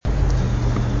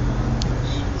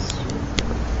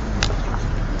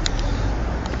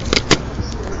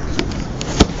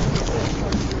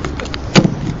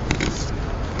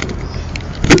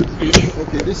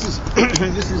This is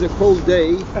this is a cold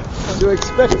day, so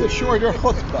expect a shorter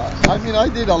khutbah. I mean, I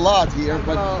did a lot here,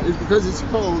 but it's because it's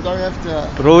cold, I have to.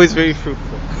 But always very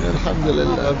fruitful.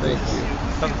 Alhamdulillah, thank you.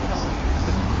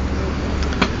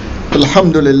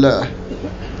 Alhamdulillah.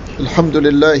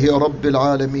 Alhamdulillahi Rabbil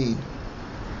Alameen.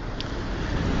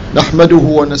 نحمده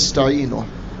ونستعينه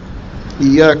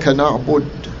إياك نعبد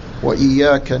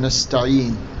وإياك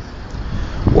نستعين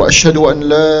وأشهد أن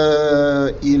لا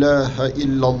إله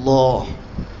إلا الله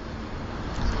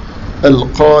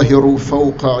القاهر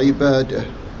فوق عباده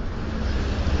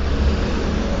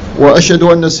وأشهد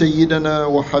أن سيدنا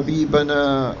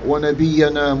وحبيبنا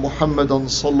ونبينا محمدا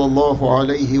صلى الله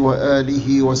عليه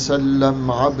وآله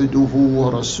وسلم عبده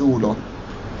ورسوله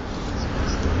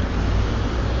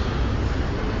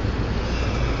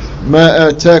ما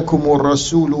آتاكم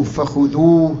الرسول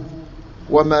فخذوه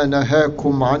وما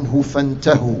نهاكم عنه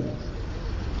فانتهوا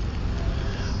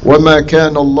وما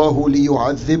كان الله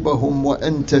ليعذبهم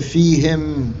وأنت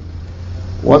فيهم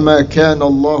وما كان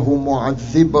الله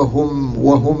معذبهم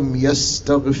وهم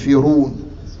يستغفرون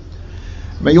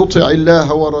من يطع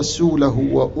الله ورسوله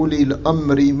وأولي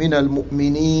الأمر من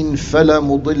المؤمنين فلا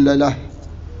مضل له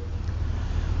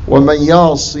ومن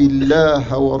يعص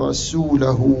الله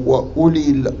ورسوله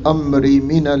وأولي الأمر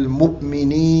من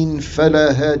المؤمنين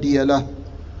فلا هادي له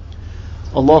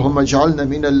اللهم اجعلنا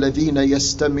من الذين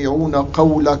يستمعون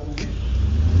قولك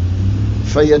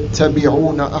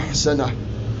فيتبعون أحسنه.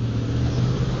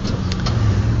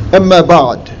 أما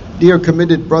بعد, dear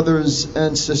committed brothers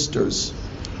and sisters,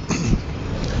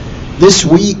 this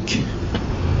week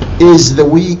is the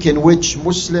week in which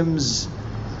Muslims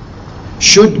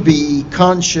should be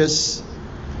conscious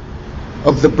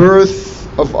of the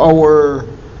birth of our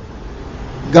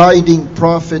guiding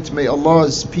prophet. May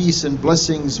Allah's peace and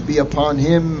blessings be upon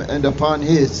him and upon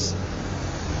his.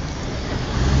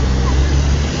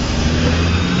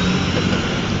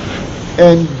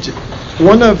 And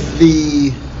one of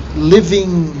the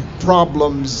living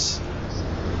problems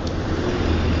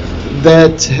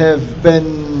that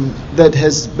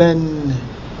has been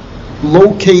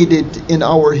located in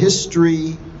our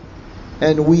history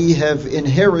and we have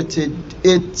inherited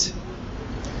it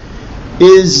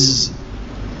is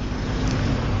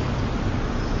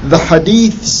the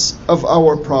hadiths of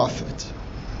our prophet,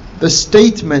 the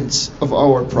statements of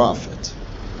our prophet.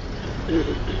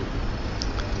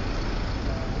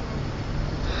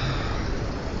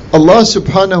 Allah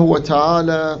subhanahu wa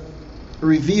ta'ala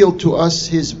revealed to us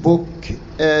his book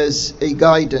as a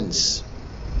guidance.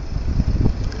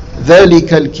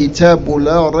 ذلك الكتاب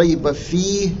لا ريب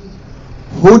فيه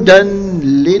هدى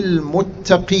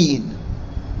للمتقين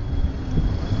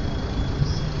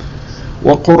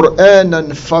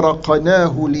وقرآنا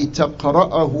فرقناه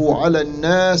لتقرأه على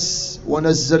الناس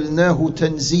ونزلناه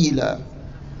تنزيلا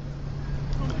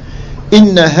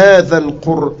إن هذا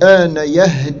القرآن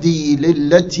يهدي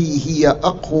للتي هي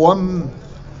أقوم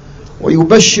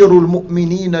ويبشر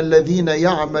المؤمنين الذين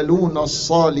يعملون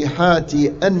الصالحات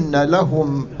أن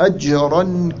لهم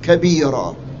أجرا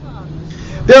كبيرا.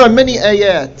 There are many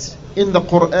ayat in the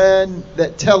Quran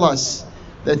that tell us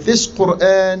that this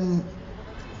Quran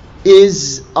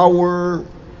is our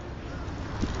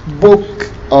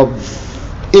book of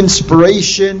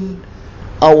inspiration,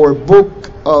 our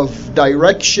book of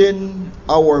direction,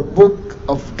 our book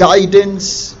of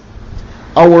guidance,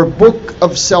 our book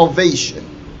of salvation.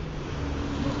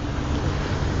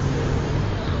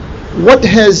 What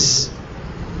has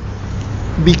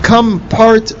become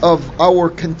part of our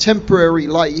contemporary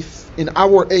life, in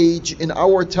our age, in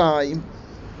our time,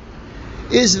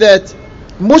 is that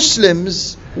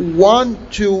Muslims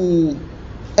want to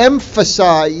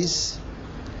emphasize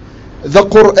the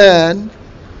Quran,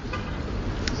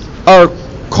 are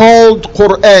called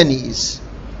Quranis,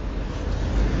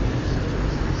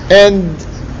 and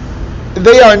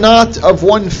they are not of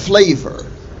one flavor.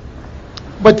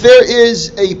 But there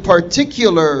is a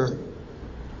particular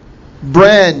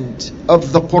brand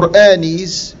of the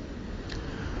Quranis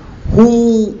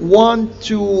who want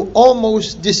to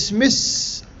almost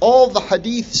dismiss all the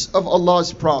hadiths of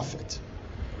Allah's Prophet.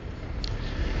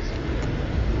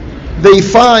 They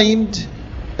find,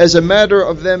 as a matter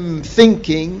of them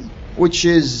thinking, which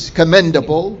is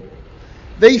commendable,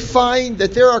 they find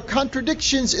that there are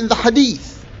contradictions in the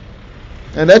hadith.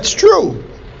 And that's true.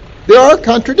 There are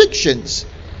contradictions.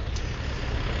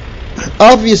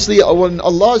 Obviously, when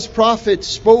Allah's Prophet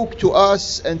spoke to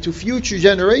us and to future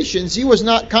generations, he was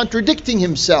not contradicting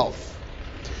himself.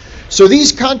 So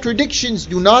these contradictions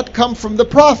do not come from the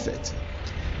Prophet.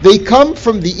 They come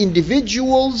from the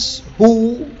individuals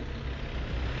who,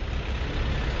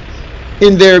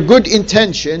 in their good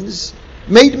intentions,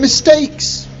 made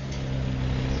mistakes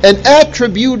and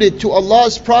attributed to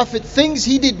Allah's Prophet things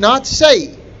he did not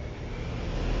say.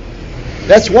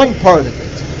 That's one part of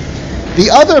it. The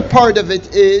other part of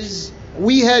it is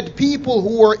we had people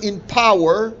who were in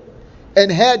power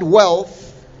and had wealth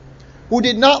who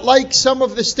did not like some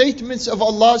of the statements of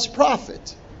Allah's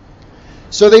Prophet.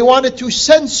 So they wanted to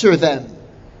censor them,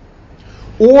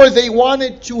 or they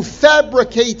wanted to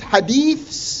fabricate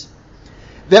hadiths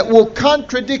that will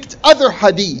contradict other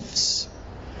hadiths.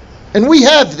 And we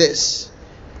have this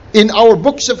in our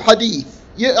books of hadith.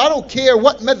 I don't care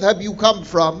what madhab you come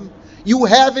from, you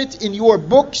have it in your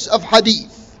books of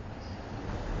hadith.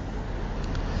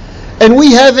 And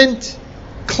we haven't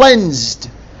cleansed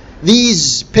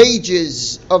these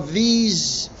pages of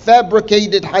these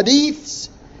fabricated hadiths,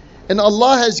 and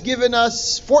Allah has given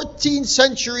us 14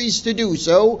 centuries to do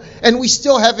so, and we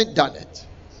still haven't done it.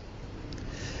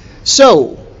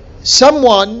 So,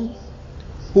 someone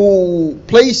who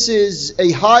places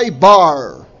a high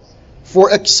bar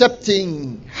for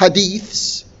accepting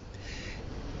hadiths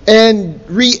and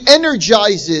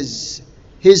re-energizes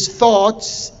his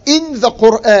thoughts in the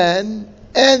Quran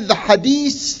and the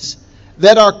hadiths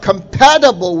that are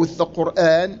compatible with the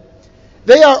Quran,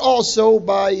 they are also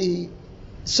by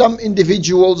some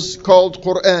individuals called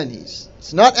Quranis.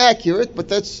 It's not accurate, but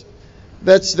that's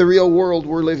the real world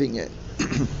we're living in.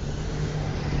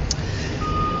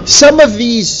 Some of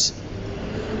these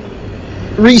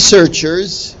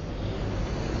researchers,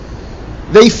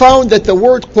 they found that the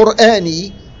word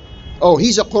Qur'ani,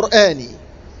 he's a Qur'ani.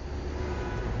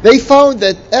 They found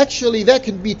that actually that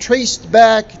can be traced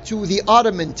back to the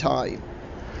Ottoman time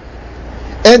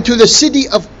and to the city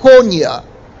of Konya.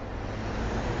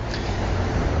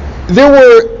 There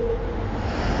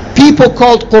were people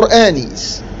called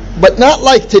Qur'anis, but not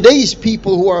like today's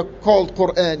people who are called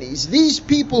Qur'anis. These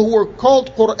people who were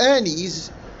called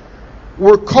Qur'anis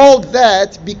were called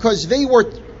that because they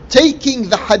were taking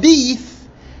the hadith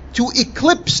to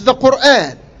eclipse the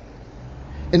Qur'an.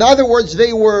 In other words,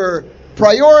 they were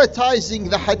prioritizing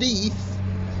the hadith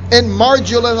and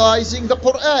marginalizing the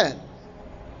Qur'an.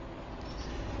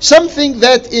 Something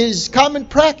that is common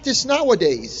practice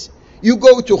nowadays. You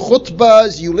go to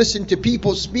khutbahs, you listen to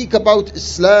people speak about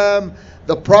Islam,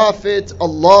 the Prophet,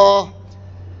 Allah,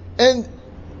 and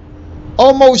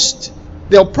almost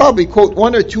they'll probably quote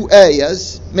one or two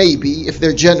ayahs, maybe, if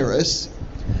they're generous,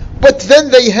 but then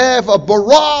they have a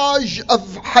barrage of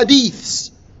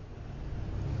hadiths,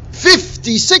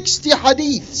 50, 60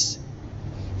 hadiths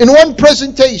in one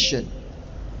presentation.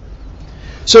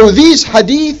 So these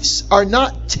hadiths are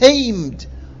not tamed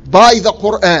by the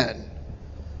Quran.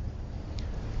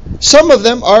 Some of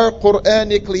them are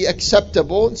Quranically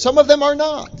acceptable, and some of them are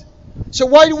not. So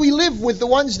why do we live with the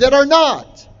ones that are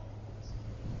not?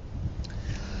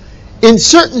 In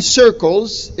certain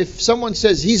circles, if someone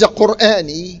says he's a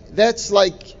Qur'ani, that's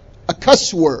like a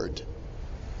cuss word.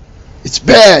 It's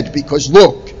bad because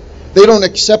look, they don't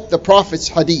accept the Prophet's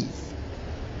hadith.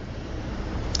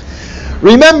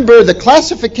 Remember the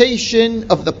classification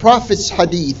of the Prophet's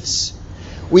hadiths.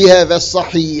 We have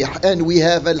al-Sahih, and we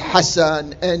have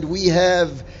al-Hasan, and we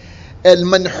have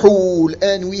al-Manhul,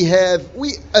 and we have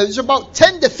there's about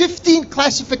 10 to 15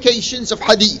 classifications of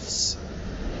hadiths.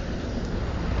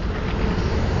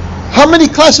 How many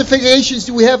classifications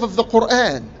do we have of the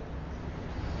Quran?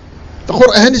 The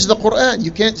Quran is the Quran.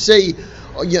 You can't say,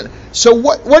 So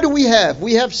what do we have?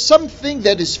 We have something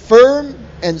that is firm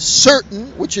and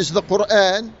certain, which is the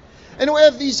Quran. And we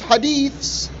have these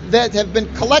hadiths that have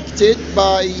been collected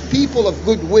by people of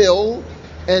goodwill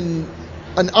and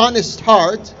an honest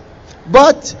heart,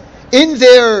 but in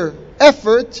their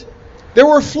effort, there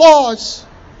were flaws.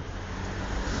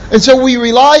 And so we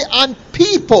rely on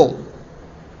people.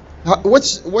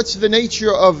 What's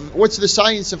the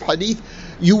science of hadith?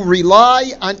 You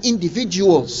rely on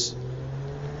individuals.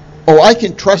 I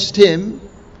can trust him,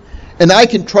 and I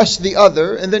can trust the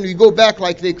other, and then we go back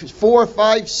like 4,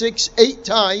 5, 6, 8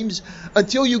 times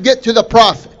until you get to the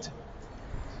Prophet.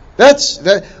 But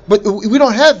we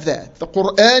don't have that. The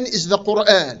Quran is the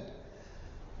Quran.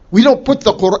 We don't put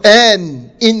the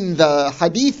Quran in the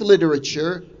hadith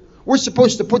literature. We're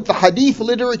supposed to put the hadith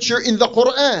literature in the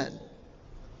Quran.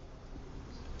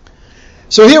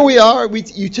 So here we are.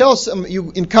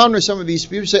 You encounter some of these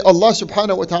people, say Allah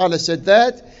subhanahu wa ta'ala said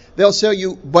that. They'll tell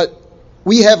you, but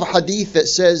we have a hadith that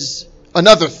says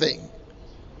another thing.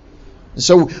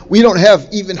 So we don't have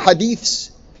even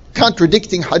hadiths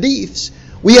contradicting hadiths.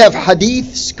 We have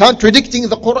hadiths contradicting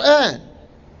the Quran.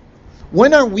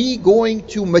 When are we going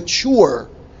to mature,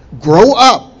 grow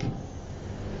up,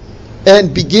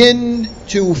 and begin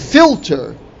to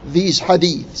filter these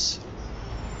hadiths?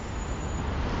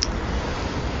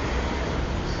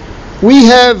 We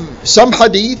have some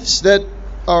hadiths that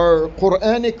are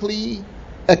Quranically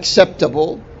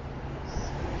acceptable,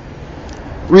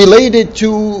 related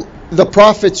to the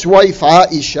Prophet's wife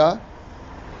Aisha,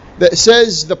 that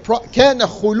says كان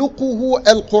خلقه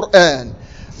القرآن.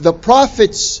 The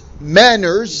Prophet's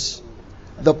manners,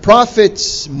 the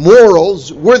Prophet's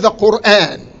morals were the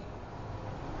Quran.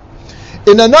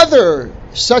 In another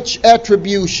such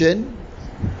attribution,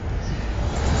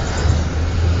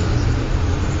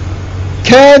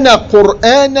 كان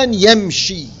قرآنا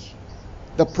يمشي.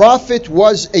 The Prophet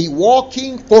was a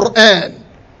walking Quran.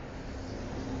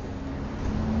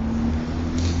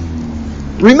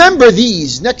 Remember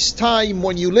these next time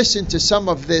when you listen to some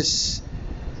of this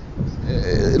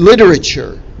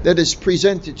literature that is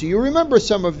presented to you. Remember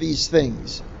some of these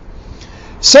things.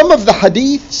 Some of the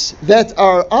hadiths that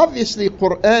are obviously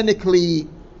Quranically,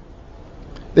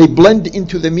 they blend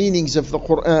into the meanings of the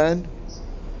Quran.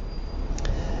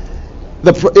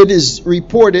 It is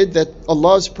reported that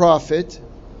Allah's Prophet,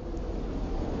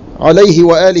 alayhi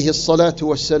wa alihi salatu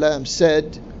wassalam,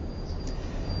 said,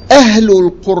 أهل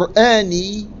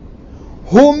القرآن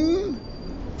هم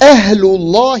أهل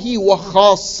الله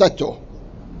وخاصته.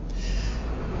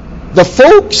 The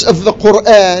folks of the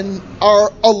Quran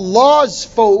are Allah's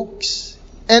folks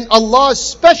and Allah's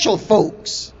special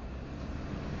folks.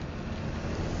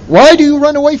 Why do you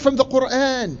run away from the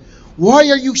Quran? Why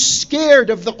are you scared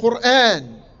of the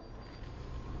Quran?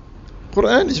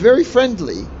 Quran is very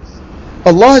friendly.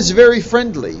 Allah is very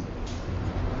friendly.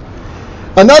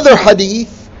 Another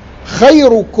hadith,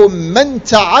 خيركم من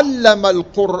تعلم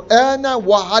القرآن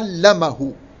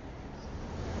وعلمه.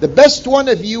 The best one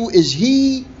of you is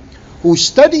he who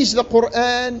studies the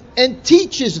Quran and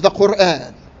teaches the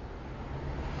Quran.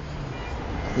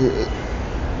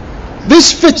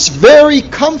 This fits very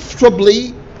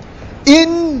comfortably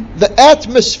in the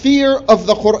atmosphere of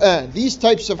the Quran, these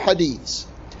types of hadiths.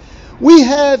 We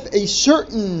have a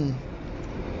certain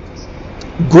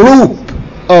group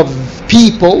of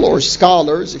people or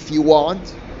scholars, if you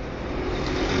want,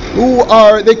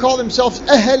 they call themselves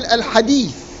Ahl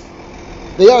al-Hadith.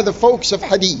 They are the folks of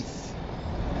Hadith.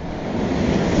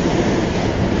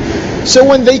 So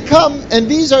when they come, and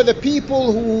these are the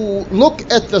people who look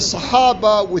at the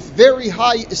Sahaba with very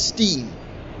high esteem,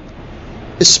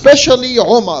 especially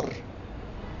Umar.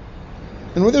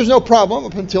 And there's no problem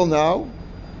up until now.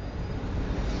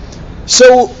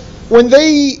 So when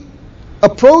they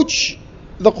approach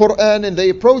the Quran and they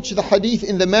approach the Hadith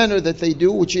in the manner that they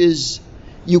do, which is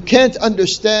you can't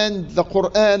understand the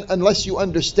Quran unless you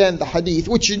understand the Hadith,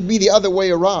 which should be the other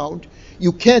way around.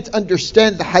 You can't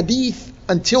understand the Hadith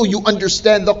until you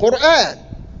understand the Quran.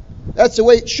 That's the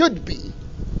way it should be.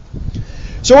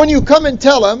 So when you come and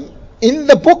tell them, in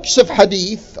the books of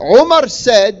Hadith, Umar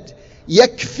said,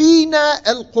 يكفينا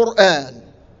القرآن.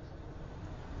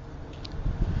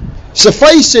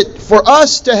 Suffice it for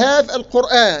us to have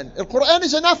Al-Quran. Al-Quran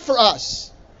is enough for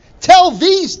us. Tell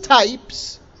these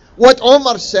types what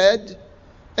Umar said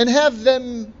and have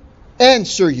them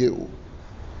answer you.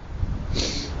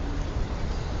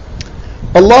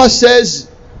 Allah says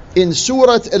in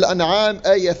Surah Al-An'am,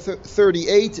 ayah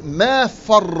 38, مَا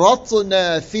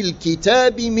فَرَّطْنَا فِي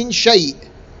الْكِتَابِ مِنْ شَيْءٍ.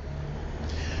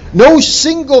 No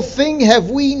single thing have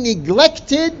we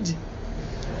neglected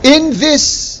in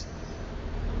this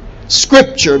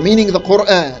scripture, meaning the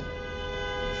Quran.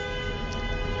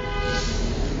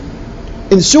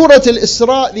 In Surah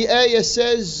Al-Isra, the ayah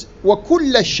says,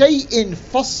 وَكُلَّ شَيْءٍ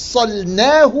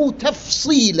فَصَّلْنَاهُ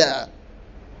تَفْصِيلًا.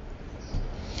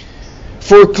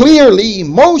 For clearly,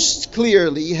 most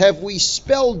clearly, have we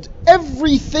spelled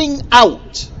everything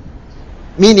out,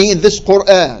 meaning in this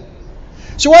Quran.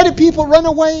 So why do people run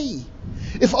away?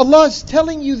 If Allah is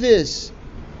telling you this,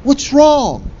 what's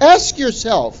wrong? Ask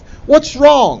yourself, what's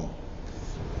wrong?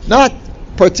 Not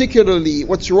particularly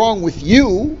what's wrong with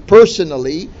you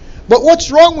personally, but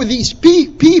what's wrong with these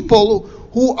people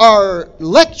who are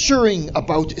lecturing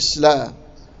about Islam?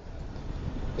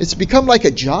 It's become like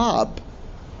a job.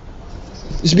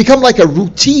 It's become like a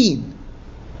routine.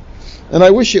 And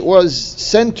I wish it was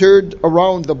centered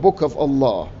around the book of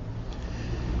Allah.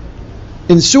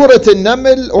 In Surah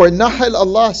An-Naml or Nahl,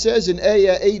 Allah says in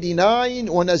ayah 89,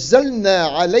 وَنَزَّلْنَا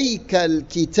عَلَيْكَ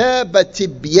الْكِتَابَ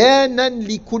تِبْيَانًا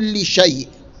لِكُلِّ شَيْءٍ.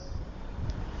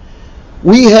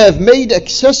 We have made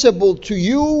accessible to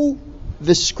you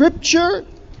the scripture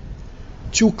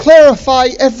to clarify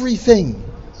everything.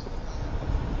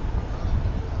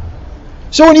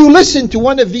 So when you listen to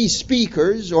one of these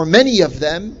speakers, or many of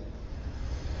them,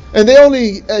 and they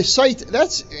only cite,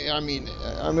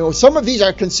 some of these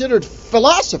are considered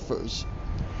philosophers.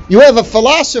 You have a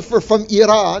philosopher from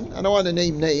Iran, I don't want to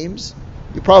name names,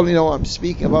 you probably know what I'm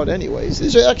speaking about anyways.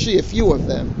 There's actually a few of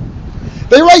them.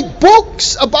 They write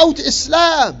books about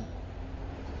Islam.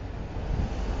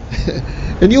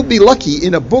 And you'll be lucky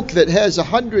in a book that has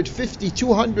 150,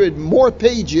 200 more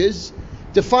pages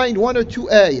to find one or two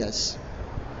ayahs.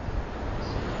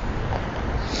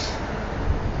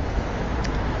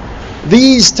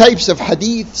 These types of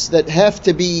hadiths that have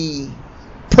to be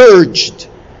purged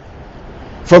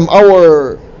from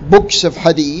our books of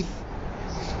hadith,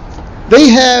 they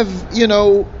have,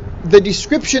 the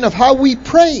description of how we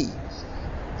pray.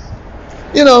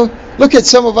 Look at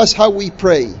some of us, how we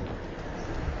pray.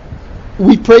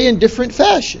 We pray in different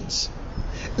fashions.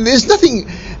 There's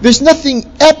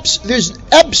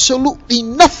absolutely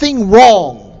nothing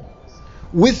wrong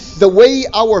with the way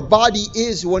our body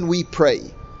is when we pray.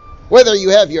 Whether you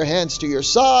have your hands to your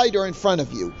side or in front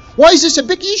of you. Why is this a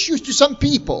big issue to some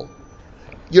people?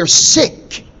 You're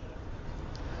sick.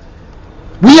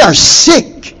 We are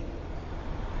sick.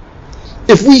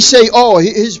 If we say, oh,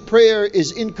 his prayer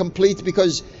is incomplete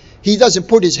because he doesn't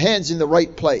put his hands in the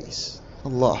right place.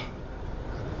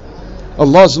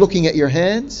 Allah's looking at your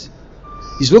hands.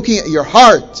 He's looking at your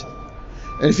heart.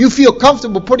 And if you feel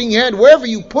comfortable putting your hand wherever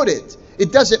you put it,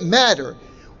 it doesn't matter.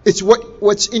 It's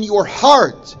what's in your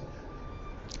heart.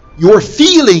 Your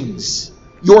feelings,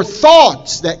 your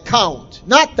thoughts that count,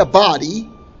 not the body.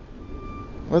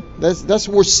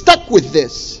 We're stuck with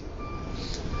this.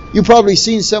 You've probably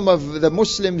seen some of the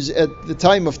Muslims at the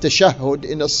time of tashahhud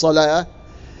in a salah.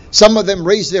 Some of them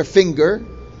raise their finger.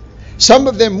 Some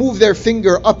of them move their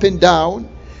finger up and down.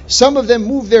 Some of them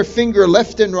move their finger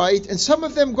left and right. And some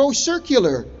of them go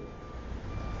circular.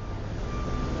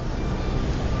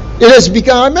 It has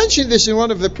become, I mentioned this in one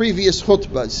of the previous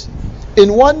khutbahs.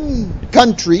 In one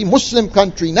country, Muslim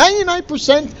country,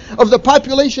 99% of the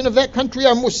population of that country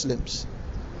are Muslims.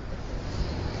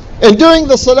 And during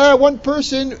the salah, one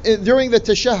person, during the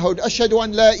tashahhud, Ashhadu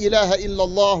an la ilaha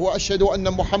illallah wa ashhadu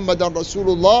anna Muhammadan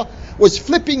Rasulullah, was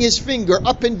flipping his finger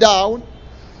up and down.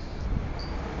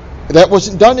 That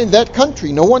wasn't done in that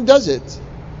country. No one does it.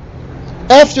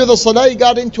 After the salah, he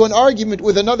got into an argument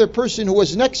with another person who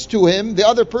was next to him. The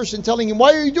other person telling him,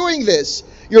 why are you doing this?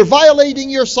 You're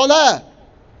violating your salah.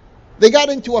 They got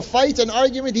into a fight, an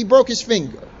argument. He broke his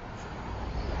finger.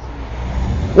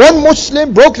 One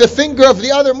Muslim broke the finger of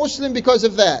the other Muslim because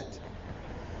of that.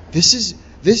 This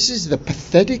is the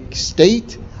pathetic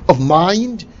state of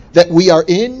mind that we are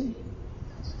in.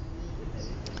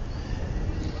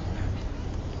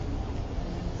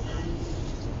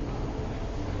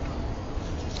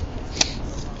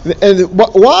 And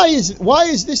why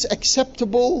is this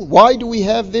acceptable? Why do we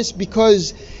have this?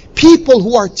 Because people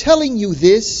who are telling you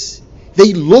this,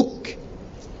 they look,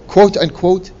 quote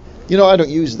unquote, I don't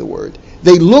use the word,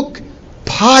 they look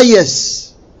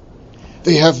pious.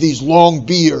 They have these long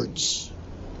beards.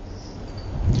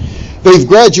 They've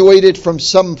graduated from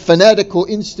some fanatical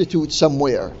institute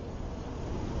somewhere.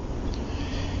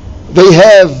 They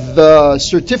have the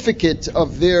certificate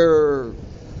of their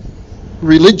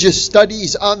religious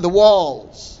studies on the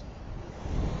walls.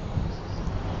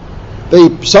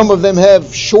 Some of them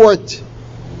have short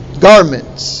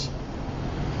garments.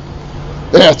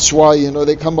 That's why,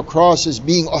 they come across as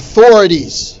being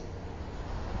authorities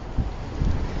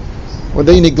when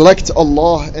they neglect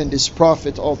Allah and His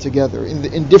Prophet altogether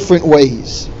in different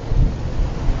ways.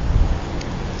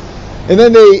 And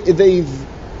then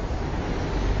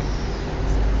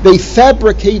they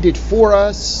fabricated for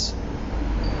us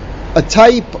a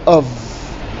type of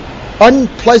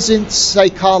unpleasant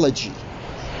psychology.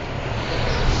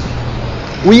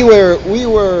 We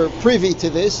were privy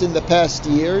to this in the past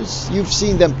years. You've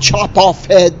seen them chop off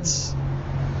heads.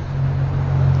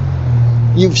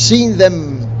 You've seen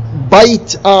them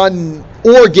bite on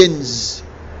organs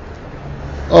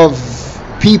of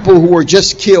people who were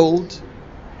just killed.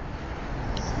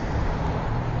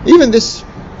 Even this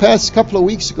past couple of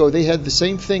weeks ago, they had the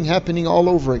same thing happening all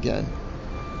over again.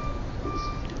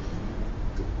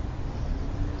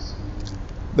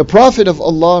 The Prophet of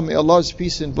Allah, may Allah's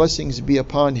peace and blessings be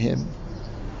upon him,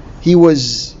 he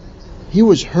was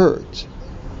hurt.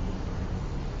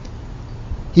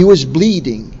 He was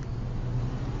bleeding.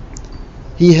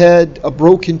 He had a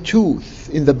broken tooth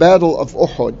in the battle of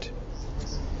Uhud.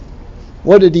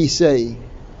 What did he say?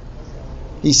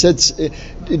 He said,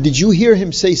 did you hear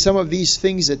him say some of these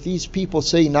things that these people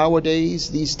say nowadays,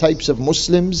 these types of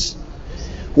Muslims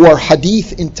who are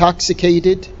hadith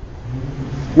intoxicated,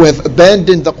 who have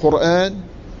abandoned the Quran?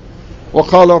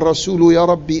 وقال الرسول يا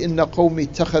ربي إن قومي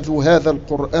اتخذوا هذا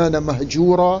القرآن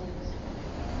مهجورا.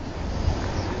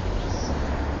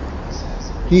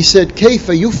 He said,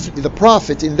 the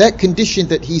Prophet, in that condition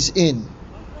that he's in,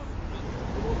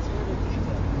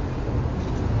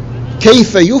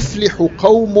 كيف يفلح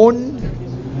قوم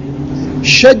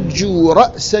شجوا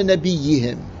رأس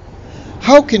نبيهم.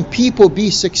 How can people be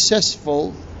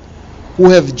successful who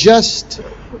have just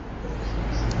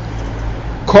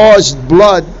caused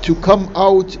blood to come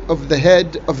out of the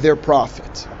head of their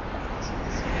prophet?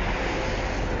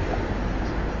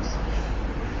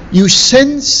 You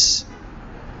sense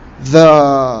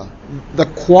the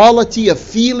quality of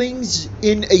feelings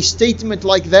in a statement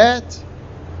like that?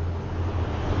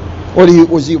 Or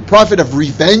was he a prophet of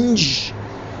revenge?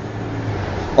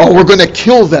 Oh, we're going to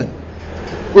kill them.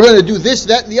 We're going to do this,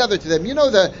 that, and the other to them. You know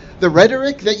the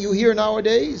rhetoric that you hear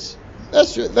nowadays?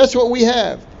 That's what we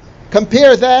have.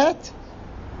 Compare that.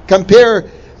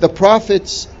 Compare the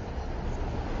prophet's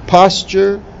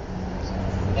posture,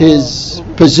 his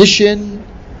position,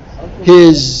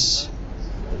 his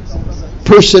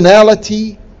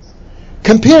personality.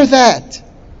 Compare that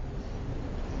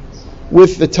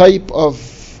with the type of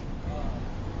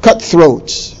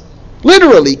cutthroats,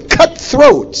 literally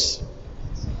cutthroats,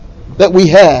 that we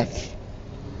have.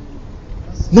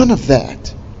 None of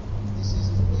that.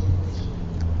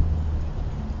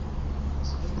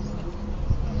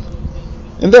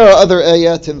 And there are other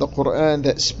ayat in the Quran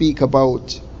that speak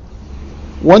about.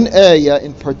 One ayah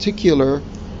in particular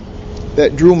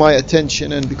that drew my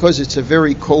attention, and because it's a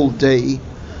very cold day,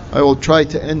 I will try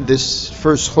to end this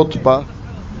first khutbah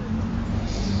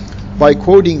by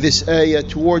quoting this ayah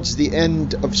towards the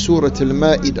end of Surah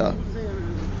Al-Ma'idah.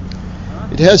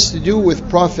 It has to do with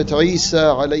Prophet Isa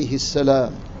alayhi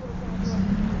salam.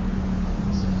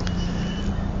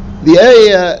 The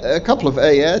ayah, a couple of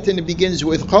ayat, and it begins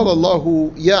with قال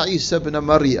الله يا عيسى ابن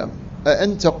مريم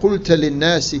أأنت قلت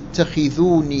للناس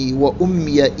اتخذوني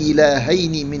وأمي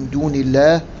إلهين من دون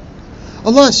الله.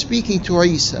 Allah is speaking to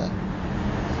Isa.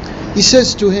 He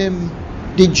says to him,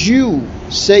 did you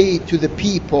say to the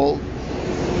people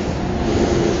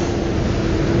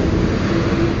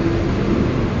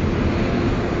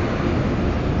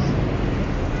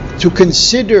to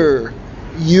consider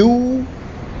you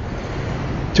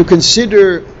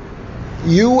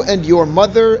and your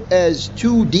mother as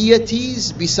two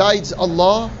deities besides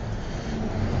Allah?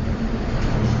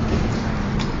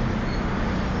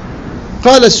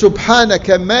 قال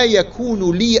سبحانك ما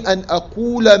يكون لي أن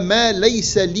أقول ما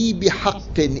ليس لي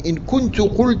بحق إن كنت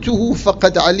قلته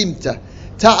فقد علمته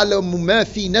تعلم ما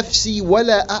في نفسي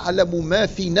ولا أعلم ما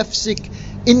في نفسك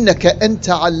إنك أنت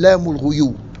علام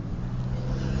الغيوب.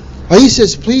 Isa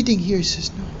is pleading here. He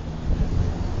says, no,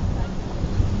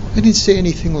 I didn't say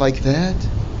anything like that.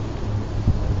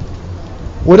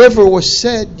 Whatever was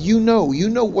said, you know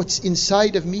what's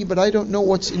inside of me, but I don't know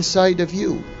what's inside of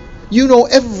you. You know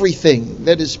everything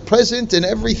that is present and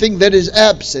everything that is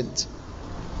absent.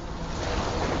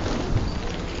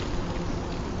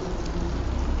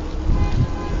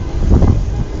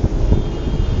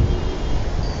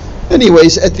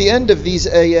 Anyways, at the end of these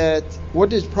ayat, what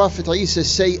does Prophet Isa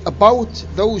say about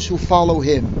those who follow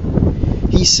him?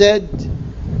 He said,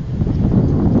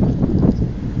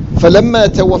 فَلَمَّا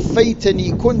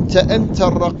تَوَفَّيْتَنِي كُنْتَ أَنْتَ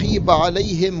الرَّقِيبَ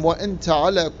عَلَيْهِمْ وَأَنْتَ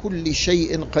عَلَى كُلِّ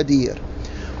شَيْءٍ قَدِيرٌ.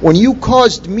 When you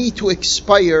caused me to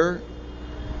expire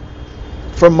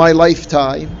from my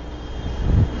lifetime,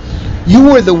 you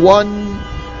were the one.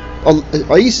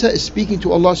 Isa is speaking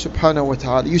to Allah subhanahu wa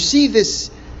ta'ala. You see this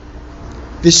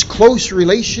close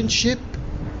relationship?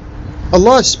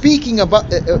 Allah is speaking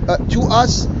about to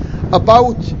us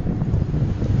about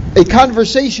a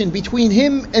conversation between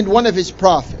him and one of his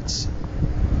prophets.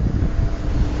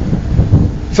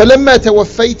 فَلَمَّا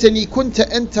تَوَفَّيْتَنِي كُنْتَ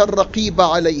أَنْتَ الرَّقِيبَ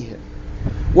عَلَيْهِمْ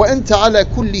وَأَنْتَ عَلَى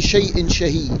كُلِّ شَيْءٍ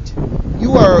شَهِيدٌ.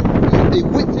 You are a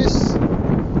witness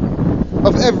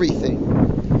of everything.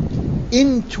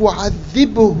 إِن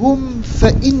تُعَذِّبْهُمْ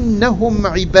فَإِنَّهُمْ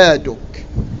عِبَادُكَ.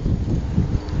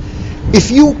 If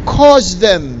you cause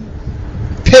them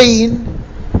pain,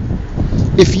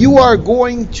 if you are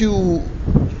going to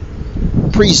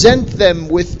present them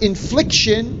with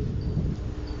infliction,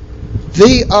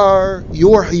 they are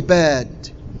your ibad.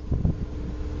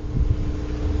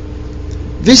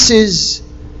 This is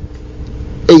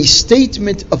a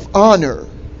statement of honor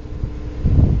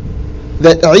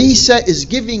that Isa is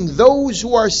giving those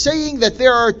who are saying that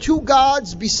there are two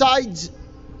gods besides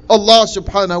Allah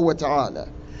subhanahu wa ta'ala.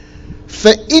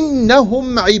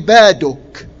 فَإِنَّهُمْ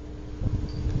عِبَادُكَ.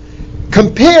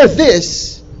 Compare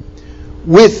this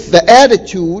with the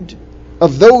attitude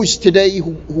of those today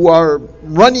who are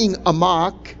running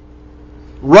amok,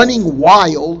 running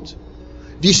wild,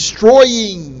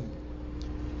 destroying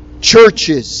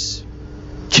churches,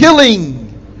 killing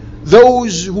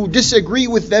those who disagree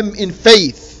with them in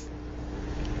faith,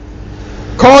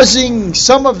 causing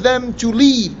some of them to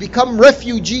leave, become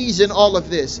refugees in all of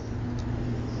this.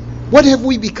 What have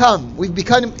we become? We've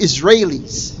become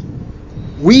Israelis.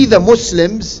 We, the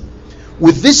Muslims,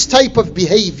 with this type of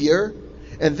behavior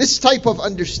and this type of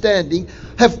understanding,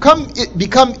 have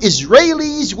become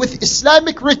Israelis with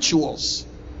Islamic rituals.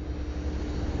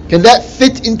 Can that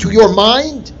fit into your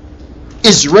mind?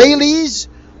 Israelis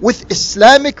with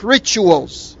Islamic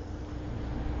rituals.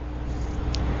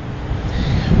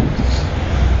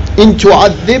 إن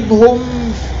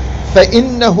تعذبهم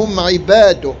فإنهم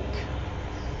عبادك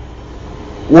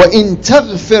وإن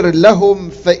تغفر لهم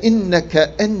فإنك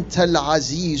أنت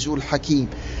العزيز الحكيم.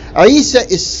 Isa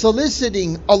is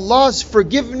soliciting Allah's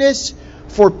forgiveness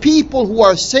for people who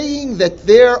are saying that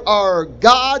there are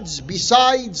gods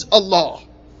besides Allah.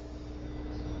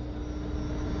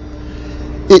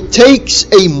 It takes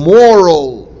a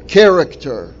moral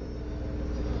character,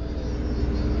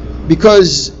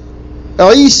 because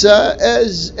Isa,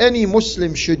 as any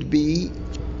Muslim should be,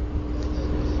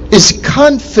 is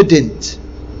confident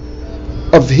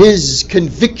of his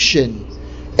conviction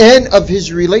and of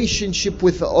his relationship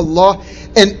with Allah,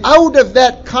 and out of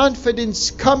that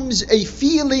confidence comes a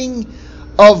feeling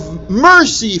of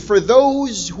mercy for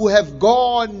those who have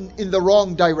gone in the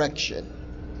wrong direction.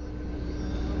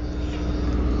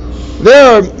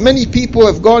 There are many people who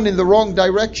have gone in the wrong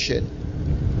direction.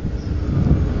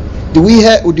 Do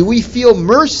we feel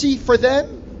mercy for them?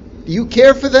 Do you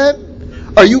care for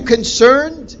them? Are you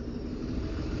concerned?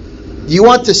 Do you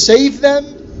want to save them?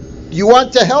 Do you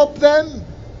want to help them?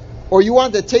 Or you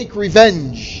want to take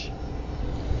revenge?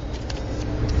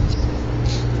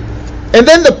 And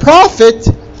then the Prophet,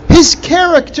 his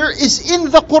character is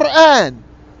in the Quran.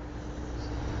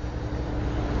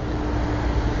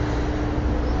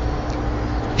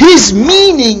 His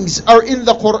meanings are in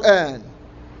the Quran.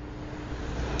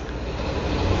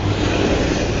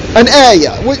 An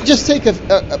ayah, we'll just take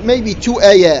maybe 2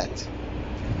 ayat.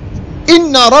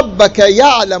 إن ربك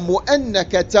يعلم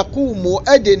أنك تقوم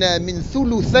أدنى من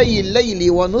ثلثي الليل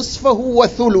ونصفه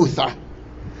وثلثه.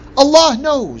 Allah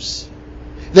knows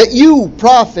that you,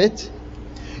 Prophet,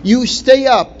 you stay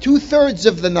up 2/3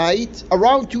 of the night,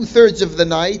 around 2/3 of the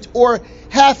night, or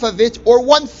half of it, or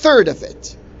 1/3 of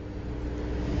it.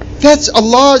 That's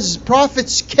Allah's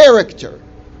Prophet's character.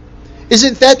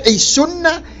 Isn't that a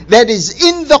sunnah that is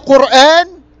in the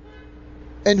Quran?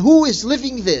 And who is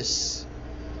living this?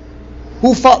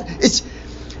 It's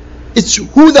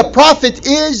who the Prophet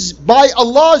is by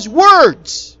Allah's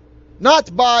words,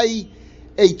 not by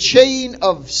a chain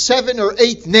of 7 or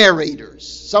 8 narrators.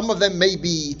 Some of them may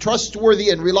be trustworthy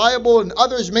and reliable, and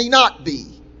others may not be.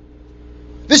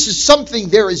 This is something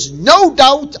there is no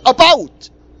doubt about.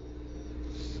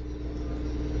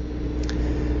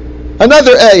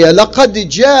 Another ayah, لَقَدْ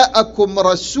جَاءَكُمْ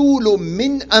رَسُولٌ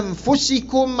مِّنْ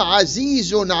أَنفُسِكُمْ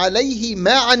عَزِيزٌ عَلَيْهِ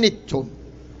مَا عَنِتُّمْ.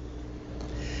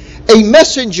 A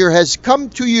messenger has come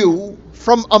to you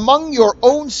from among your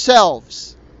own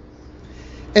selves,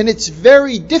 and it's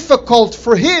very difficult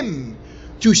for him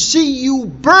to see you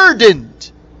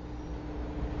burdened,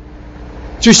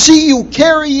 to see you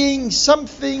carrying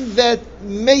something that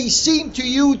may seem to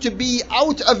you to be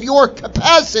out of your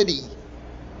capacity.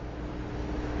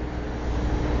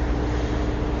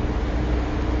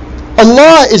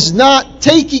 Allah is not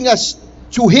taking us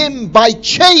to Him by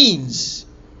chains.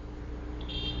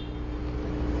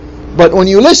 But when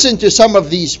you listen to some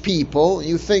of these people,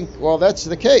 you think, well, that's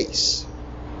the case.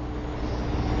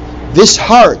 This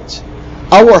heart,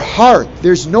 our heart,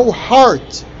 there's no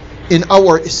heart in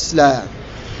our Islam.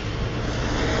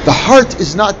 The heart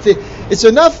is not there. It's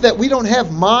enough that we don't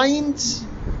have minds.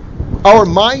 Our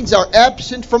minds are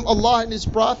absent from Allah and His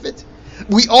Prophet.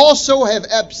 We also have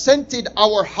absented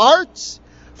our hearts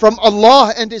from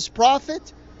Allah and His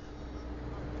Prophet.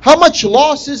 How much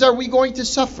losses are we going to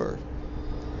suffer?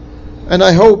 And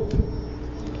I hope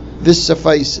this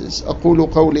suffices.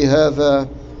 أقول قولي هذا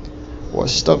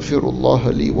وأستغفر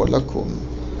الله لي ولكم.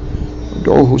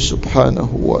 ادعوه سبحانه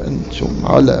وأنتم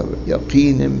على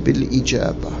يقين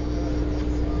بالإجابة.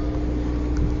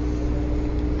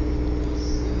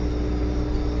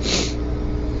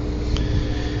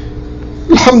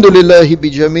 الحمد لله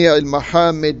بجميع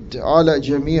المحامد على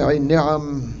جميع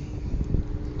النعم.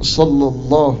 صلى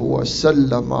الله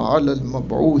وسلم على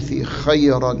المبعوث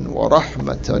خيرا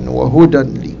ورحمة وهدى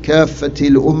لكافة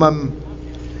الأمم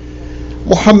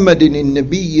محمد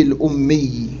النبي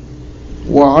الأمي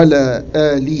وعلى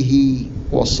آله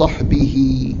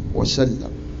وصحبه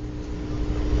وسلم.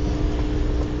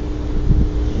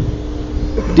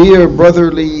 Dear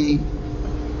brotherly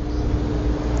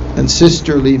and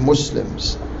sisterly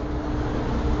Muslims.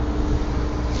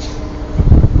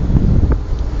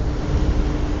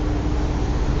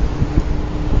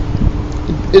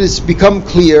 It has become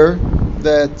clear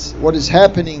that what is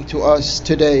happening to us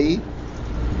today,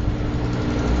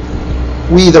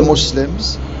 we the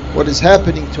Muslims, what is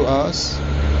happening to us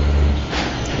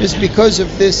is because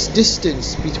of this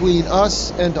distance between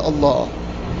us and Allah.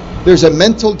 There's a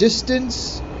mental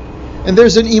distance and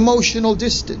there's an emotional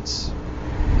distance.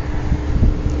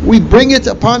 We bring it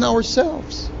upon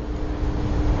ourselves.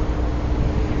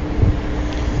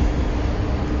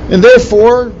 And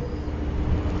therefore,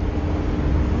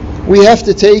 we have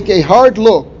to take a hard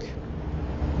look.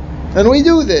 And we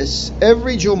do this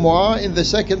every Jumu'ah in the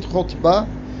second khutbah.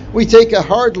 We take a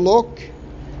hard look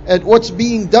at what's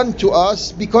being done to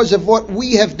us because of what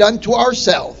we have done to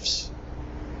ourselves.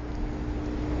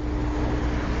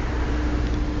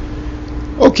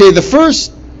 Okay, the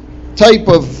first type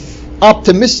of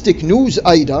optimistic news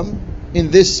item in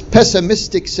this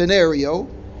pessimistic scenario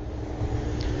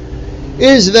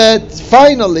is that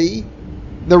finally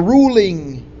the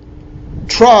ruling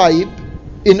tribe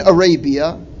in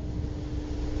Arabia,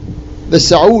 the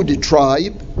Saudi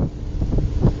tribe,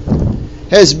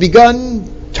 has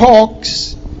begun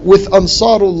talks with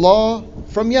Ansarullah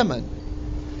from Yemen.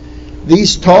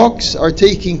 These talks are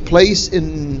taking place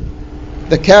in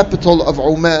the capital of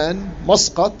Oman,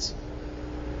 Muscat,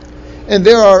 and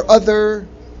there are other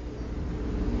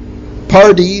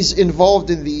parties involved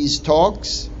in these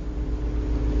talks.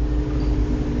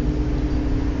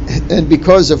 And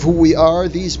because of who we are,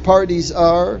 these parties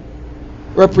are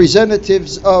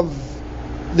representatives of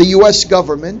the US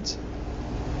government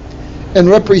and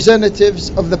representatives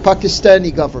of the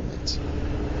Pakistani government.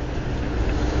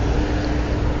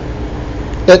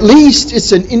 At least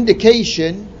it's an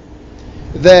indication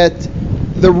that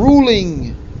the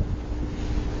ruling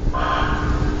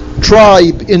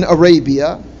tribe in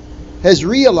Arabia has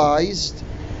realized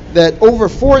that over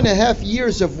 4.5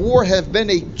 years of war have been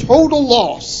a total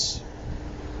loss.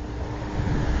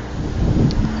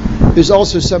 There's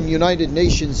also some United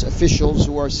Nations officials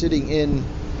who are sitting in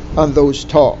on those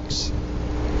talks.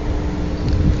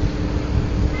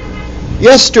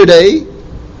 Yesterday,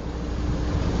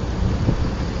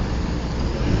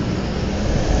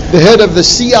 the head of the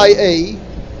CIA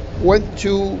went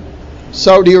to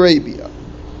Saudi Arabia,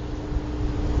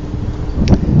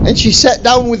 and she sat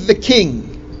down with the king.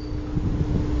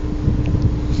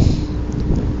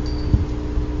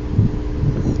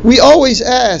 We always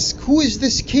ask, who is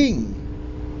this king?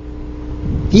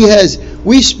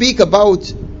 We speak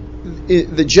about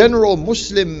the general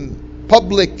Muslim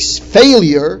public's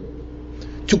failure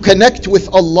to connect with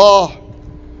Allah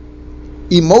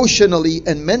emotionally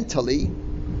and mentally.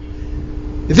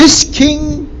 This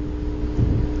king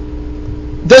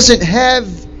doesn't have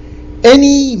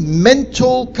any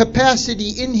mental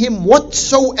capacity in him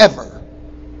whatsoever.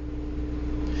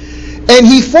 And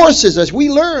he forces us, we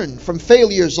learn from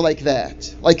failures like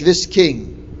that, like this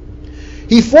king.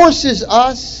 He forces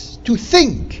us to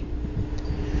think.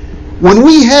 When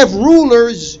we have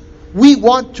rulers, we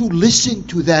want to listen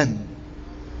to them.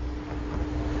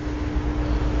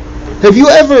 Have you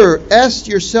ever asked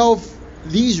yourself,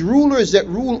 these rulers that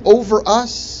rule over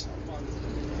us,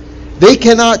 they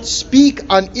cannot speak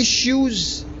on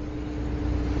issues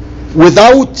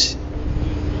without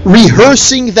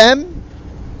rehearsing them,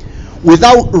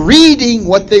 without reading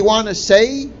what they want to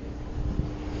say,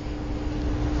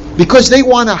 because they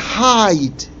want to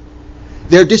hide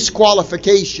their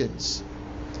disqualifications.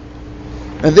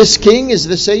 And this king is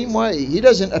the same way. He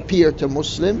doesn't appear to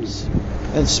Muslims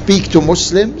and speak to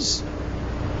Muslims,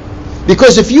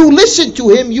 because if you listen to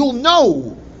him, you'll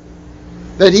know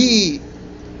that the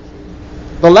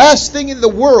last thing in the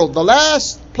world, the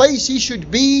last place he should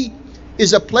be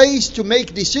is a place to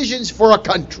make decisions for a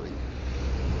country.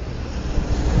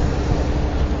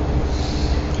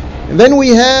 And then we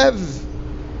have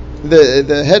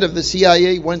the head of the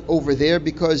CIA went over there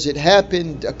because it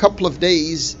happened a couple of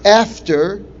days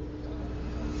after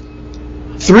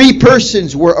 3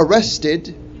 persons were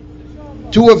arrested,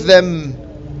 2 of them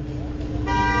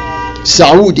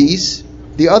Saudis,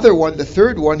 the other one, the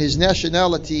third one, his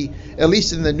nationality, at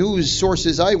least in the news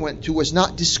sources I went to, was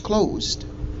not disclosed.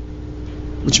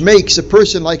 Which makes a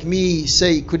person like me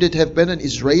say, could it have been an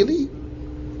Israeli?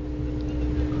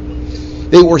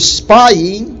 They were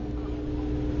spying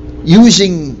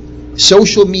using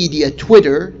social media,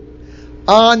 Twitter,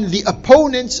 on the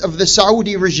opponents of the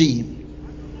Saudi regime.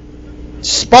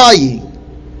 Spying.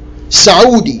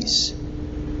 Saudis.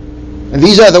 And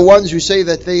these are the ones who say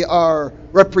that they are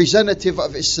representative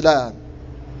of Islam.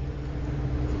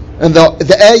 And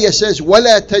the ayah says,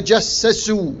 وَلَا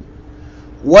تَجَسَّسُوا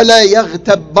وَلَا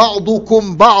يَغْتَبْ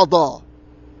بَعْضُكُمْ بَعْضًا.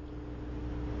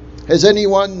 Has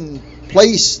anyone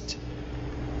placed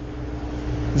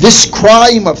this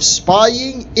crime of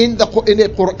spying in a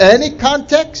Quranic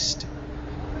context?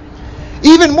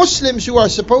 Even Muslims who are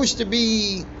supposed to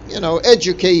be,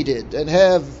 educated and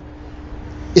have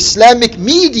Islamic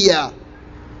media,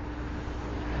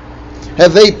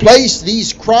 have they placed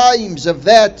these crimes of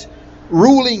that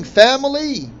ruling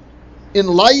family in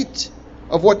light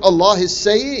of what Allah is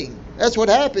saying? That's what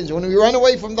happens when we run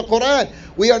away from the Quran.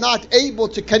 We are not able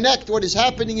to connect what is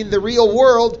happening in the real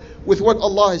world with what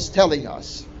Allah is telling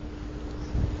us.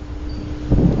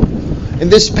 In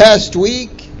this past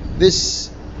week, this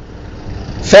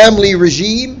family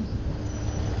regime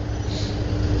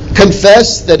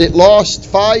confessed that it lost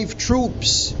 5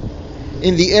 troops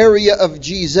in the area of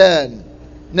Jizan,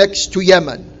 next to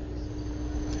Yemen.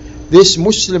 This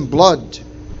Muslim blood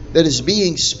that is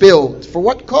being spilled, for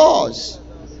what cause?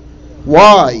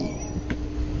 Why?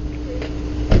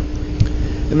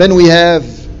 And then we have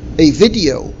a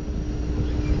video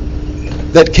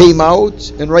that came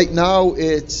out, and right now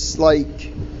it's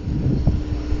like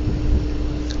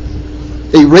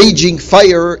a raging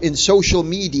fire in social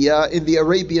media in the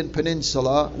Arabian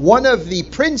Peninsula. One of the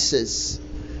princes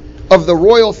of the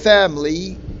royal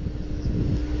family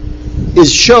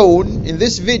is shown in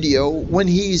this video when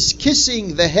he's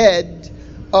kissing the head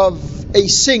of a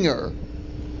singer,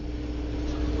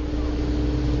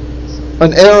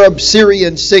 an Arab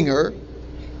Syrian singer.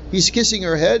 He's kissing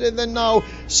her head, and then now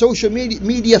social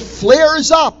media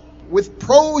flares up with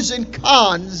pros and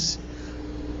cons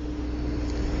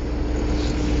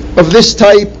of this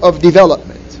type of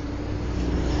development.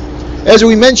 As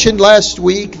we mentioned last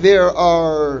week, there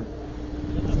are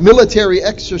military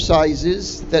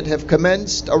exercises that have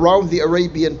commenced around the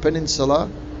Arabian Peninsula.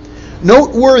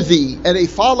 Noteworthy, and a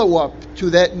follow-up to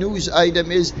that news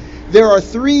item, is there are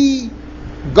 3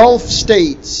 Gulf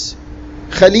states,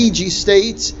 Khaliji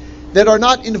states, that are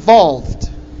not involved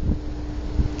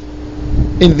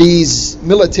in these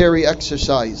military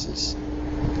exercises.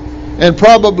 And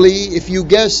probably, if you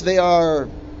guess they are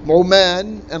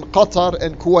Oman and Qatar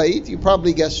and Kuwait, you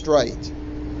probably guessed right.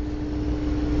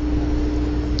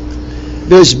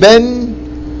 There's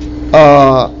been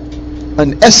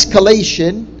an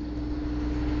escalation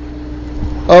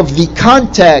of the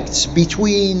contacts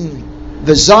between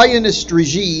the Zionist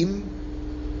regime,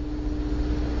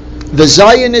 the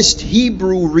Zionist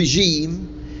Hebrew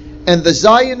regime, and the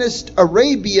Zionist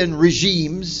Arabian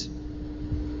regimes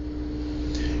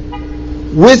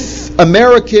with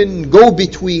American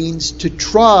go-betweens to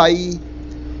try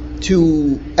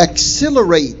to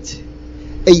accelerate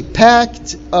a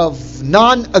pact of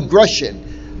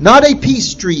non-aggression, not a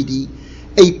peace treaty,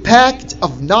 a pact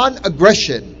of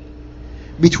non-aggression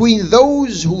between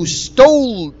those who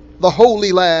stole the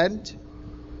Holy Land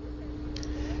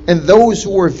and those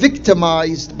who were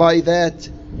victimized by that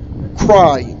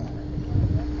crime.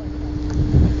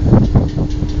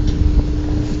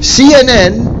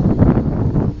 CNN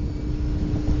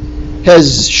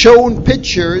has shown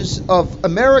pictures of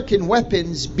American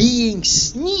weapons being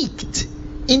sneaked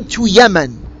into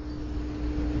Yemen.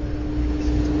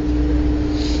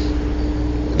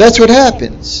 That's what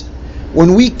happens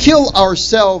when we kill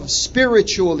ourselves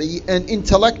spiritually and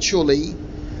intellectually.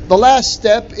 The last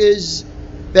step is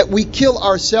that we kill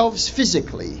ourselves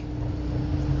physically.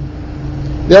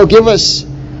 They'll give us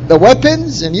the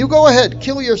weapons and you go ahead,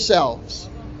 kill yourselves.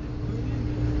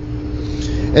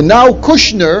 And now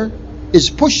Kushner is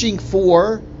pushing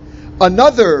for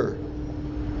another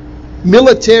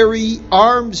military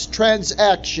arms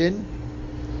transaction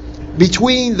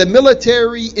between the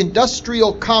military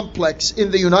industrial complex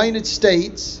in the United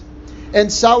States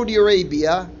and Saudi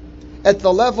Arabia at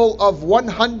the level of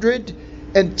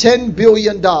 $110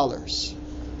 billion.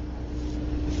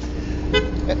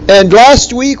 And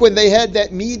last week when they had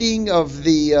that meeting of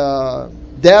the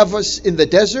Davos in the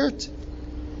desert,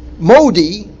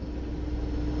 Modi,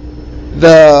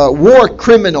 the war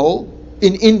criminal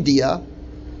in India,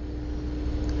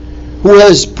 who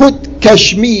has put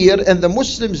Kashmir and the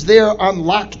Muslims there on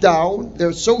lockdown,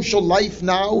 their social life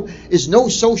now is no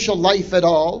social life at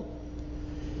all.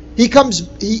 He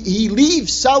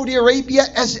leaves Saudi Arabia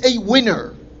as a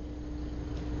winner.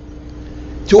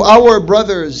 To our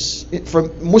brothers,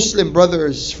 Muslim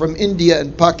brothers from India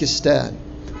and Pakistan,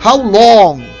 how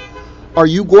long are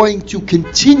you going to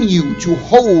continue to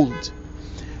hold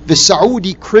the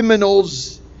Saudi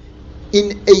criminals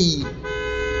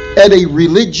at a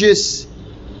religious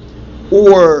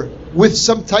or with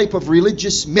some type of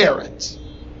religious merit?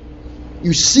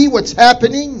 You see what's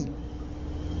happening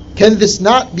Can this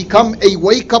not become a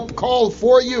wake-up call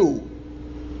for you?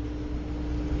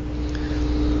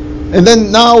 And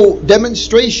then now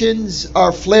demonstrations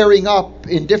are flaring up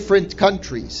in different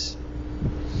countries.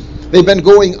 They've been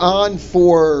going on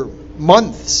for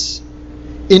months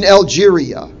in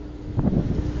Algeria.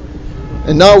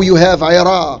 And now you have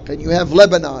Iraq and you have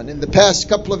Lebanon. In the past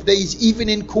couple of days, even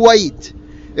in Kuwait,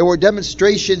 there were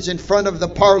demonstrations in front of the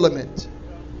parliament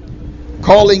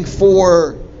calling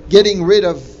for getting rid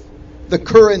of the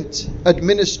current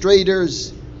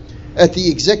administrators at the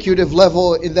executive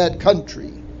level in that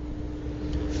country.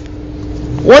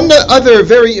 One other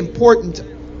very important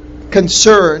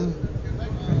concern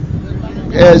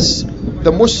as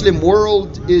the Muslim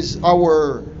world is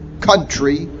our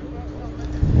country.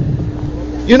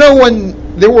 You know,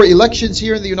 when there were elections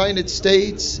here in the United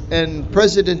States and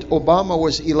President Obama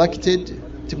was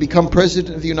elected to become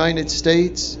President of the United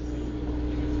States,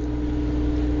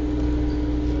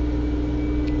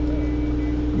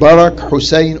 Barack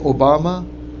Hussein Obama,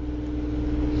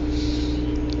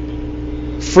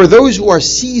 for those who are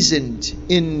seasoned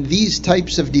in these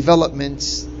types of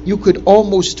developments, you could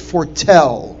almost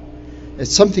foretell that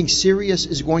something serious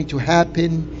is going to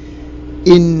happen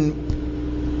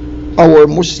in our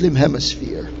Muslim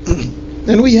hemisphere.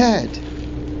 And we had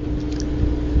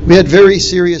very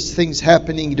serious things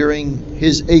happening during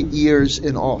his 8 years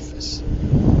in office.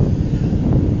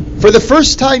 For the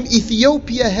first time,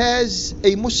 Ethiopia has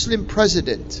a Muslim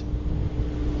president,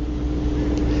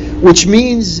 which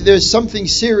means there's something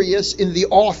serious in the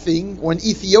offing when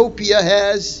Ethiopia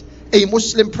has a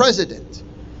Muslim president.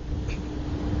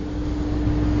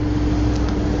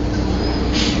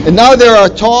 And now there are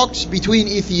talks between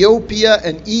Ethiopia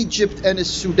and Egypt and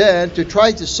Sudan to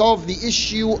try to solve the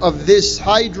issue of this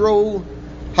hydraulic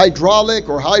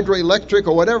or hydroelectric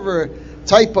or whatever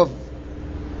type of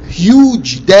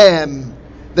huge dam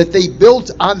that they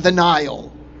built on the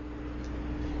Nile.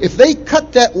 If they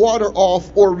cut that water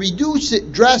off or reduce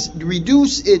it drastically,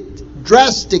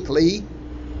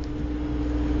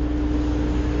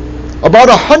 about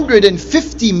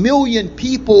 150 million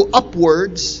people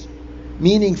upwards,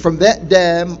 meaning from that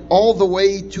dam all the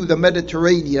way to the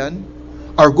Mediterranean,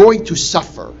 are going to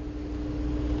suffer.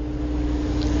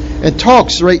 And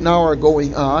talks right now are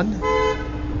going on.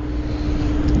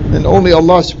 And only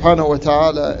Allah subhanahu wa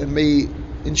ta'ala may,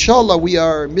 inshallah, we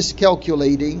are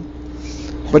miscalculating,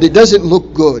 but it doesn't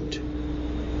look good.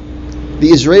 The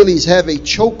Israelis have a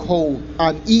chokehold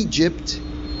on Egypt.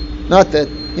 Not that,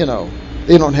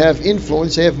 they don't have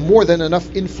influence. They have more than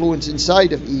enough influence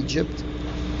inside of Egypt.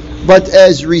 But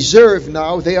as reserve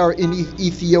now, they are in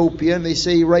Ethiopia, and they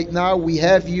say, right now we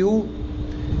have you.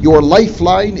 Your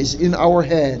lifeline is in our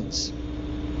hands.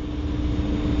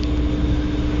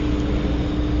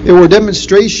 There were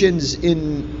demonstrations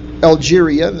in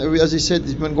Algeria. As I said,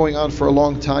 it's been going on for a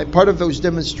long time. Part of those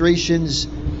demonstrations,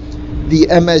 the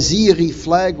Amazighi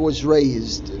flag was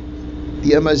raised.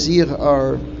 The Amazigh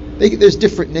there's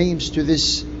different names to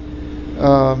this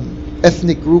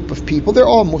ethnic group of people. They're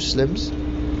all Muslims.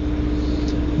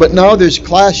 But now there's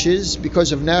clashes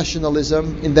because of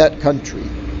nationalism in that country.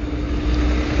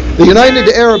 The United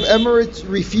Arab Emirates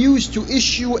refused to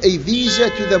issue a visa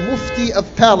to the Mufti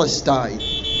of Palestine.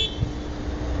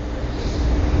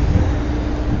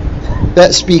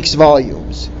 That speaks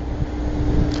volumes.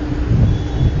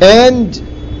 And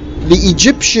the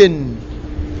Egyptian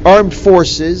armed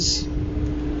forces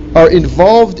are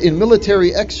involved in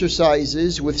military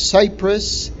exercises with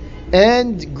Cyprus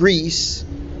and Greece.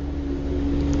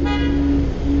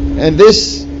 And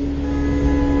this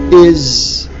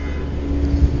is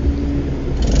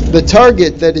the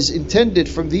target that is intended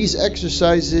from these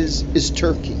exercises is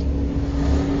Turkey.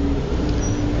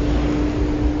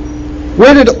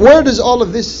 Where does all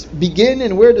of this begin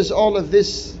and where does all of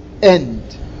this end?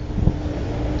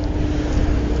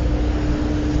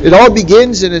 It all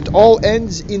begins and it all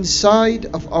ends inside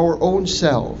of our own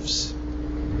selves.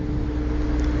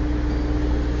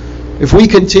 If we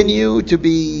continue to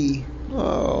be,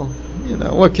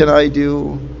 what can I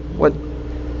do?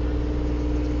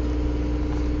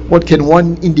 What can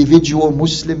one individual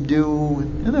Muslim do?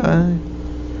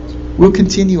 We'll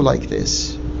continue like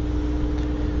this.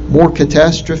 More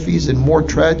catastrophes and more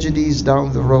tragedies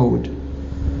down the road.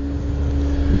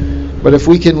 But if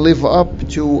we can live up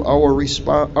to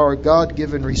our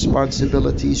God-given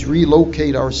responsibilities,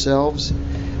 relocate ourselves,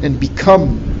 and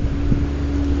become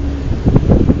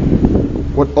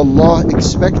what Allah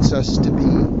expects us to be,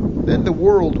 then the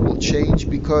world will change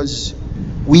because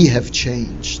we have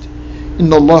changed. إِنَّ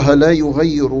اللَّهَ لَا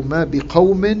يُغَيِّرُ مَا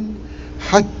بِقَوْمٍ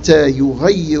حَتَّى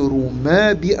يُغَيِّرُوا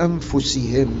مَا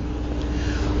بِأَنفُسِهِمْ.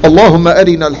 اللهم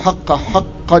أرنا الحق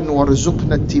حقا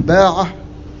وارزقنا اتباعه،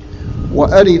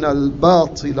 وأرنا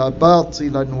الباطل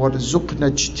باطلا وارزقنا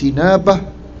اجتنابه،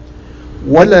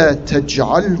 ولا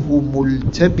تجعله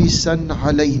ملتبسا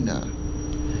علينا،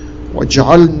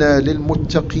 واجعلنا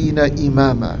للمتقين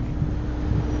إماما.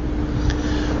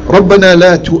 ربنا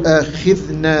لا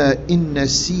تؤاخذنا إن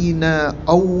نسينا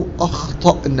أو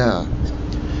أخطأنا،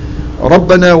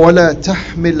 ربنا ولا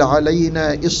تحمل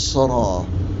علينا إصرا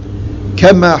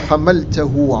كما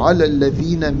حملته على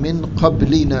الذين من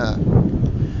قبلنا،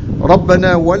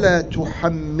 ربنا ولا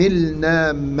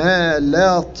تحملنا ما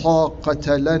لا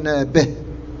طاقة لنا به،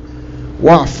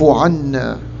 واعف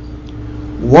عنا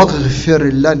واغفر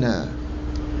لنا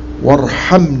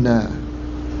وارحمنا،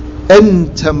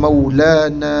 أنت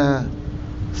مولانا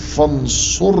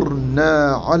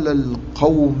فانصرنا على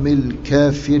القوم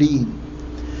الكافرين.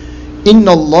 إن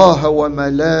الله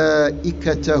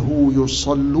وملائكته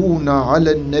يصلون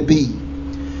على النبي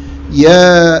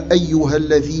يا أيها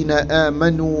الذين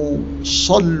آمنوا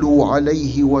صلوا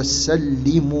عليه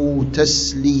وسلموا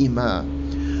تسليما.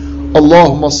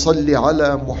 اللهم صل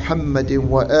على محمد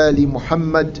وآل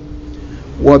محمد،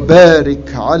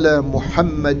 وبارك على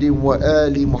محمد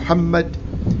وآل محمد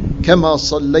كما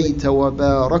صليت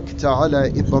وباركت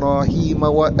على إبراهيم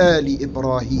وآل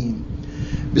إبراهيم.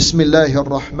 بسم الله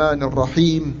الرحمن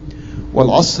الرحيم.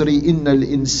 والعصر إن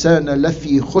الإنسان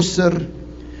لفي خسر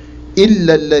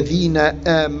إلا الذين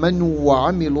آمنوا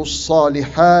وعملوا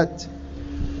الصالحات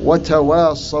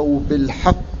وتواصوا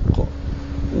بالحق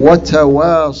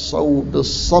وتواصوا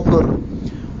بالصبر.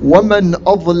 ومن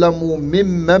أظلم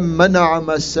ممن منع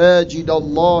مساجد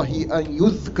الله أن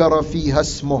يذكر فيها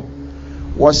اسمه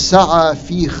وسعى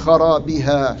في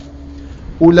خرابها،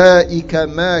 أولئك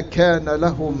ما كان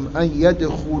لهم أن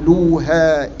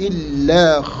يدخلوها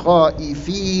إلا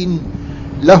خائفين،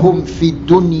 لهم في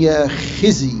الدنيا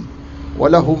خزي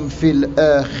ولهم في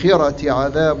الآخرة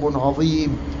عذاب عظيم.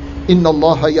 إن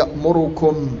الله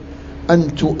يأمركم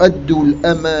أن تؤدوا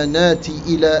الأمانات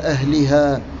إلى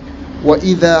أهلها،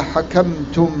 وإذا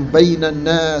حكمتم بين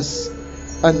الناس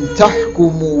أن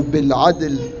تحكموا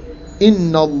بالعدل،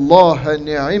 إن الله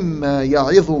نعم ما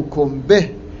يعظكم به،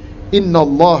 إن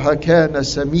الله كان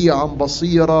سميعا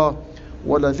بصيرا.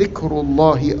 ولذكر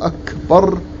الله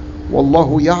أكبر،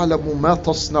 والله يعلم ما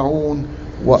تصنعون.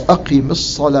 وأقم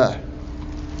الصلاة.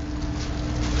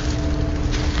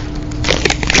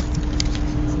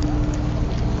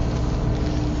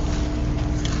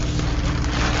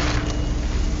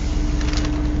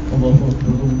 الله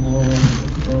أكبر الله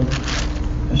أكبر.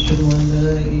 أشهد أن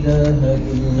لا إله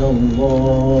إلا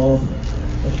الله،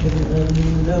 أشهد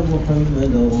أن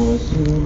محمدا رسول